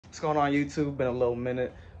What's going on, YouTube? Been a little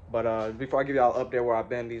minute, but before I give y'all an update where I've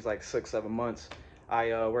been these like 6-7 months,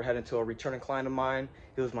 we're heading to a returning client of mine.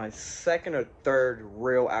 He was my second or third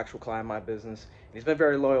real actual client in my business, and he's been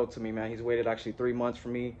very loyal to me, man. He's waited actually 3 months for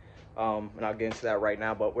me, and I'll get into that right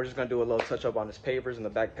now. But we're just gonna do a little touch up on his pavers in the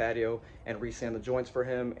back patio and resand the joints for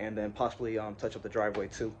him, and then possibly touch up the driveway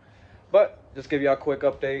too. But just give y'all a quick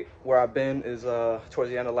update. Where I've been is towards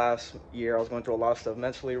the end of last year, I was going through a lot of stuff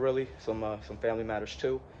mentally, really, some family matters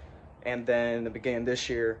too. And then in the beginning of this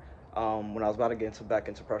year, when I was about to get back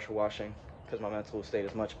into pressure washing, because my mental state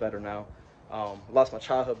is much better now, I lost my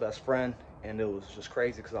childhood best friend, and it was just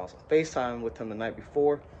crazy because I was on FaceTime with him the night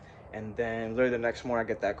before, and then literally the next morning I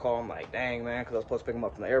get that call. I'm like, dang, man, because I was supposed to pick him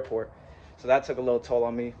up from the airport. So that took a little toll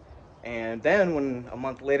on me. And then when a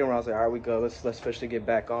month later, when I was like, all right, we go, let's officially get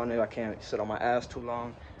back on it. I can't sit on my ass too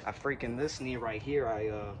long. I freaking, this knee right here,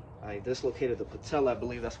 I dislocated the patella, I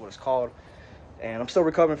believe that's what it's called. And I'm still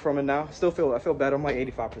recovering from it now. I feel better. I'm like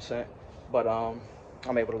 85%, but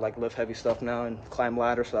I'm able to like lift heavy stuff now and climb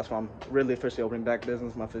ladders. So that's why I'm really officially opening back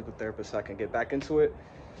business, my physical therapist, so I can get back into it.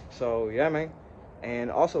 So yeah, man. And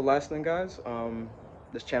also, last thing, guys,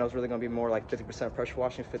 this channel is really gonna be more like 50% pressure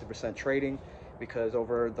washing, 50% trading, because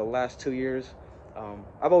over the last 2 years,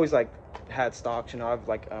 I've always like had stocks, you know,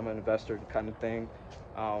 I'm an investor kind of thing,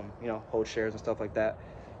 you know, hold shares and stuff like that.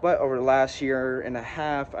 But over the last year and a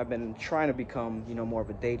half, I've been trying to become, you know, more of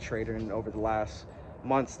a day trader. And over the last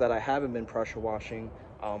months that I haven't been pressure washing,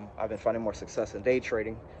 I've been finding more success in day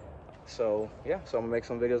trading. So yeah, so I'm gonna make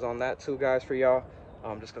some videos on that too, guys, for y'all,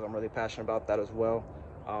 just because I'm really passionate about that as well.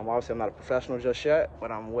 Obviously, I'm not a professional just yet,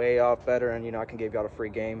 but I'm way off better, and you know, I can give y'all a free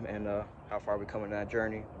game and how far we come in that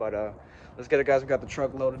journey. But let's get it, guys. We got the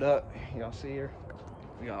truck loaded up. Y'all see here,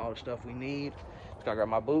 we got all the stuff we need. Just gotta grab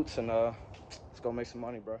my boots and let's go make some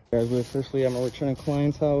money, bro. Guys, we're officially at my returning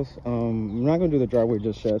client's house. I'm not gonna do the driveway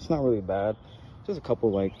just yet. It's not really bad, just a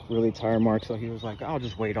couple like really tire marks. So he was like, I'll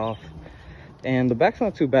just wait off. And the back's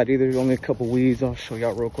not too bad either. There's only a couple weeds. I'll show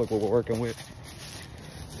y'all real quick what we're working with.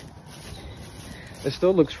 It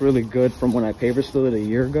still looks really good from when I paver slid it a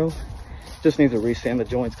year ago. Just need to resand the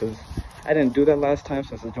joints because I didn't do that last time,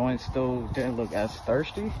 since the joints still didn't look as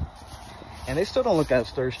thirsty. And they still don't look as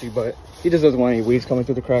thirsty, but he just doesn't want any weeds coming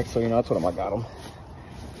through the cracks. So, you know, I told him I got them.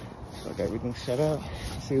 So I got everything set up.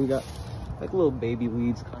 See, we got like little baby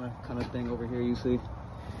weeds kind of thing over here, you see.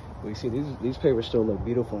 Well, you see, these pavers still look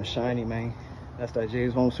beautiful and shiny, man. That's that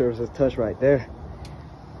Jay's Home Services touch right there.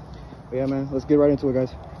 But yeah, man, let's get right into it,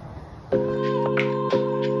 guys.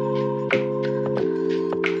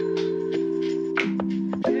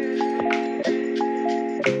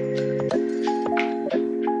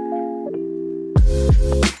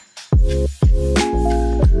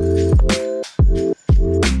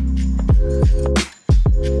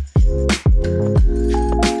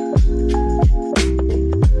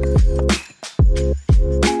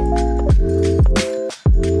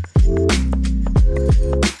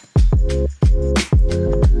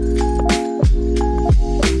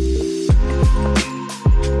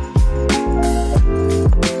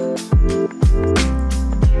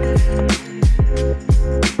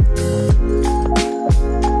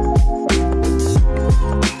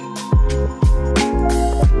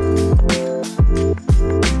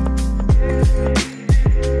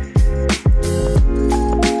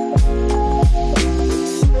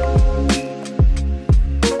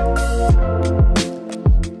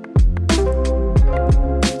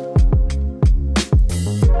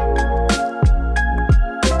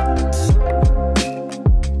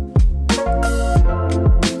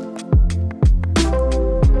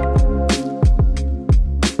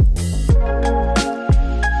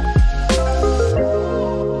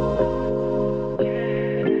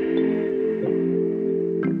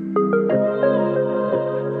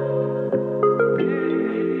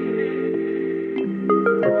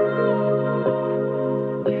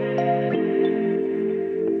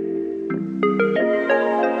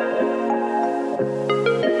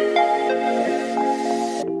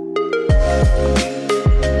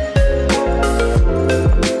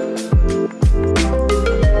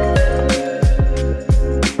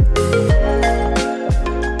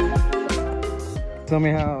 Tell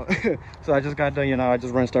me how. So I just got done, you know, I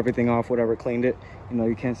just rinsed everything off, whatever, cleaned it. You know,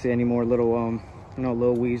 you can't see any more little you know,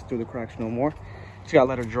 little weeds through the cracks no more. Just gotta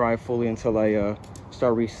let her dry fully until I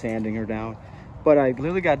start re-sanding her down. But I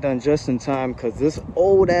literally got done just in time because this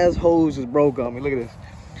old ass hose just broke on me. Look at this.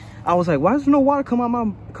 I was like, why is there no water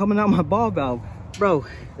coming out my ball valve? Bro,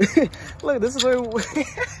 look, this is where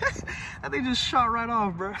that thing just shot right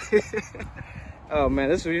off, bro. Oh man,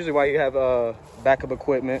 this is usually why you have backup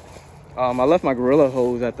equipment. I left my Gorilla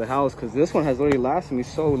hose at the house because this one has literally lasted me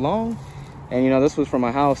so long. And, you know, this was from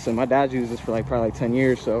my house, and my dad used this for like probably like 10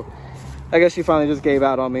 years. So I guess she finally just gave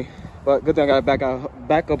out on me. But good thing I got a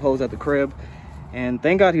backup hose at the crib. And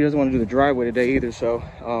thank God he doesn't want to do the driveway today either. So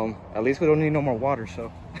at least we don't need no more water.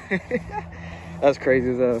 So that's crazy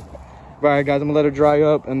as all right, guys, I'm gonna let her dry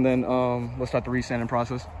up, and then we'll start the resanding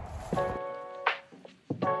process.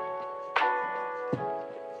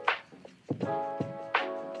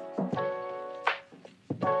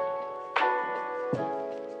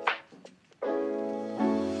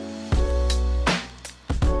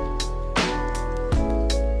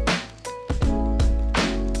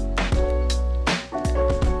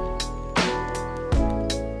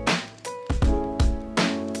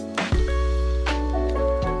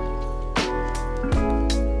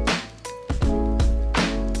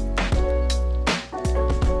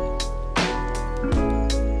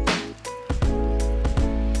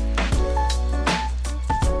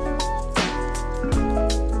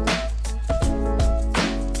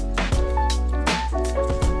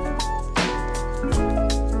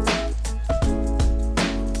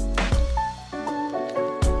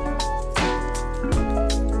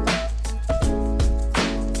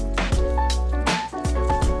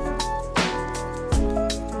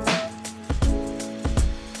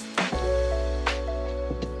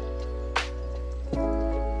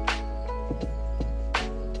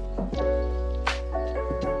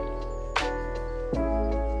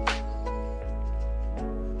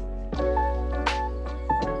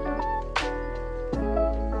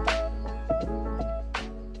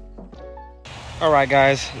 All right,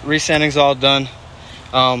 guys, resanding's all done.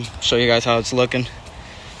 Show you guys how it's looking.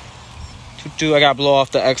 I gotta blow off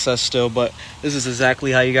the excess still, but this is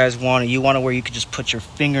exactly how you guys want it. You want it where you can just put your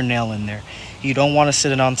fingernail in there. You don't want to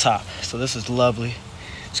sit it on top. So this is lovely.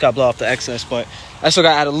 Just gotta blow off the excess, but I still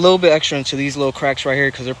gotta add a little bit extra into these little cracks right here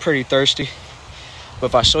because they're pretty thirsty. But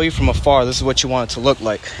if I show you from afar, this is what you want it to look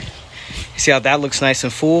like. You see how that looks nice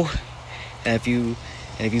and full? And if you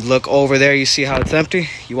look over there, you see how it's empty.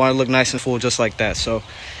 You want it to look nice and full just like that. So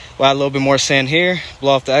we'll add a little bit more sand here,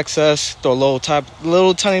 blow off the excess, throw a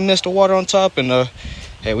little tiny mist of water on top, and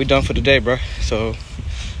hey, we done for the day, bro. So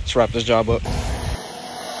let's wrap this job up.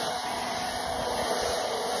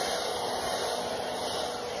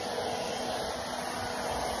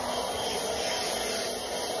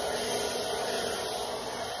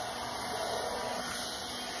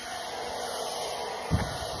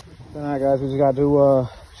 All right, guys, we just gotta do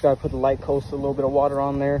just gotta put the light coast, a little bit of water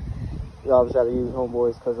on there. You obviously gotta use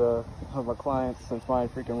homeboys because of my clients, since my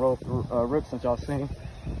freaking rope ripped, since y'all seen.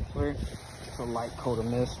 Just a light coat of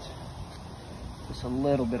mist, just a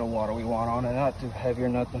little bit of water we want on it, not too heavy or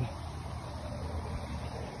nothing.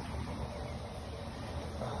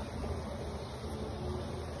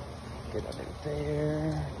 Get that in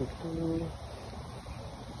there. There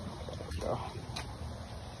we go.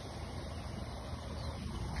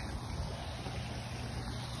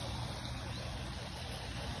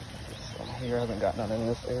 Here, I haven't got none in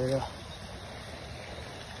this area.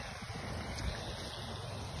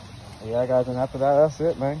 Yeah, guys, and after that, that's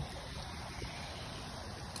it, man.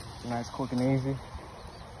 Nice, quick, and easy.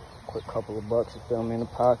 Quick couple of bucks, you feel me, in the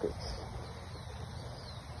pockets.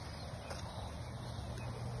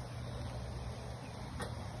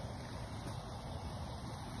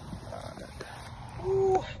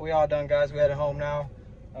 Woo, we all done, guys. We headed home now.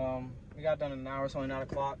 We got done in an hour. It's only 9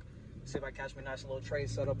 o'clock. See if I catch me a nice little trade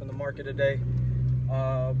set up in the market today.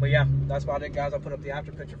 But yeah, that's about it, guys. I'll put up the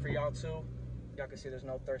after picture for y'all too. Y'all can see there's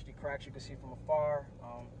no thirsty cracks. You can see from afar.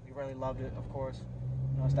 We really loved it, of course.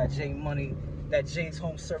 You know, it's that J Money, that J's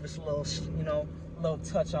Home Service little, you know, little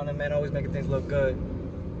touch on it, man. Always making things look good.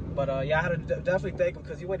 But yeah, I had to definitely thank him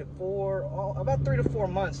because he waited about 3 to 4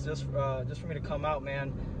 months just for me to come out,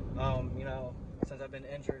 man. You know, since I've been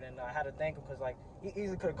injured, and I had to thank him because like he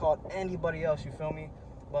easily could have called anybody else. You feel me?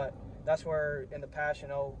 But that's where in the past, you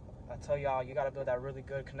know, I tell y'all, you got to build that really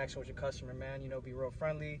good connection with your customer, man. You know, be real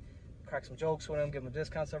friendly, crack some jokes with them, give them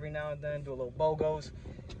discounts every now and then, do a little BOGOs.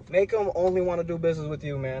 Make them only want to do business with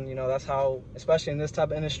you, man. You know, that's how, especially in this type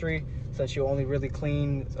of industry, since you only really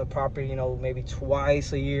clean a property, you know, maybe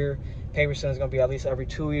twice a year. Paver is going to be at least every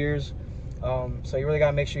 2 years. So you really got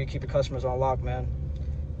to make sure you keep your customers on lock, man.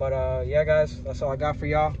 But yeah, guys, that's all I got for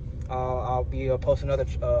y'all. I'll be posting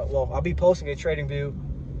I'll be posting a trading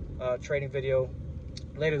video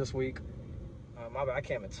later this week. My bad, I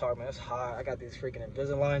can't even talk, man. It's hot. I got these freaking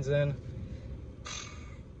Invisaligns in.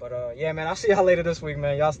 But yeah, man, I'll see y'all later this week,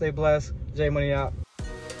 man. Y'all stay blessed. J Money out.